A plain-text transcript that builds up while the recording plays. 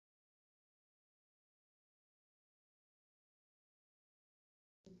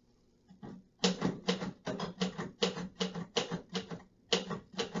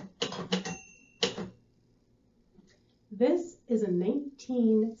This is a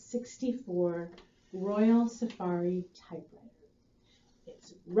 1964 Royal Safari typewriter.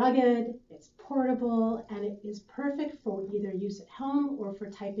 It's rugged, it's portable, and it is perfect for either use at home or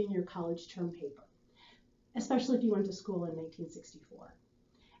for typing your college term paper, especially if you went to school in 1964,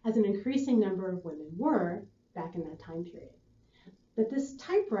 as an increasing number of women were back in that time period. But this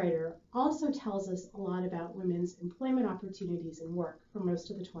typewriter also tells us a lot about women's employment opportunities and work for most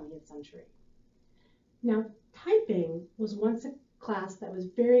of the 20th century. Now, typing was once a class that was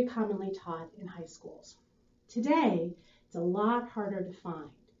very commonly taught in high schools. Today, it's a lot harder to find.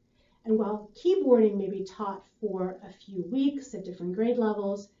 And while keyboarding may be taught for a few weeks at different grade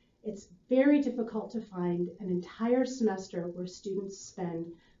levels, it's very difficult to find an entire semester where students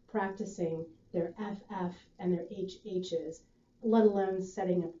spend practicing their FF and their HHs, let alone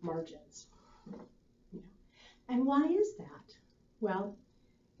setting up margins. And why is that? Well,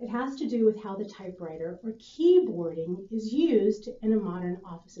 it has to do with how the typewriter or keyboarding is used in a modern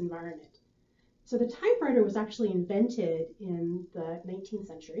office environment. So the typewriter was actually invented in the 19th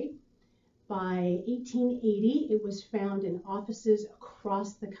century. By 1880, it was found in offices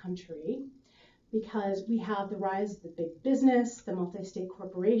across the country because we have the rise of the big business, the multi-state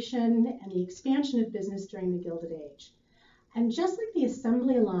corporation, and the expansion of business during the Gilded Age. And just like the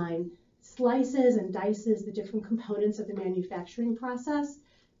assembly line slices and dices the different components of the manufacturing process,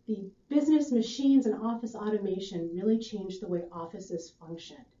 the business machines and office automation really changed the way offices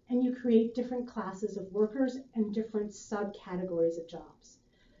function. And you create different classes of workers and different subcategories of jobs.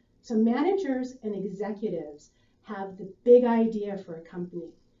 So managers and executives have the big idea for a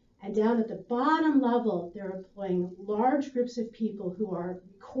company. And down at the bottom level, they're employing large groups of people who are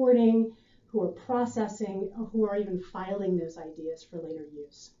recording, who are processing, or who are even filing those ideas for later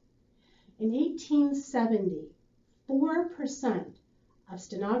use. In 1870, 4% of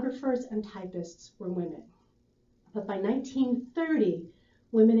stenographers and typists were women. But by 1930,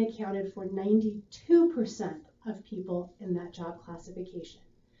 women accounted for 92% of people in that job classification.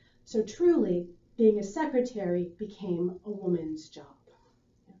 So truly, being a secretary became a woman's job.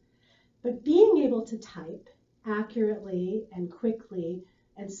 But being able to type accurately and quickly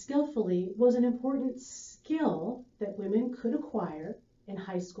and skillfully was an important skill that women could acquire in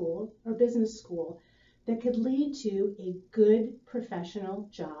high school or business school that could lead to a good professional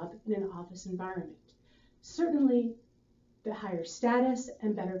job in an office environment. Certainly the higher status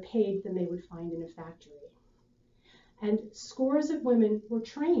and better paid than they would find in a factory. And scores of women were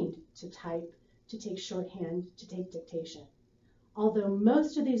trained to type, to take shorthand, to take dictation. Although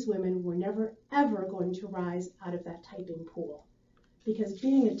most of these women were never ever going to rise out of that typing pool, because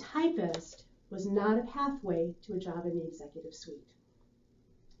being a typist was not a pathway to a job in the executive suite.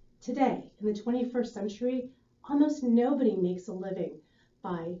 Today, in the 21st century, almost nobody makes a living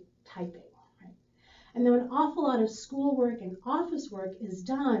by typing. Right? And though an awful lot of schoolwork and office work is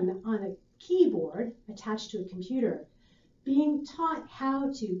done on a keyboard attached to a computer, being taught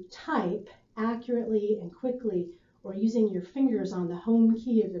how to type accurately and quickly or using your fingers on the home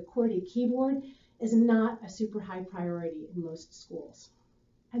key of the QWERTY keyboard is not a super high priority in most schools.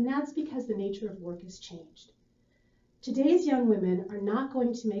 And that's because the nature of work has changed. Today's young women are not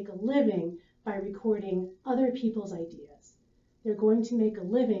going to make a living by recording other people's ideas. They're going to make a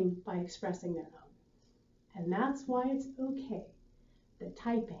living by expressing their own. And that's why it's okay that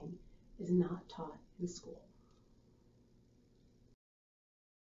typing is not taught in school.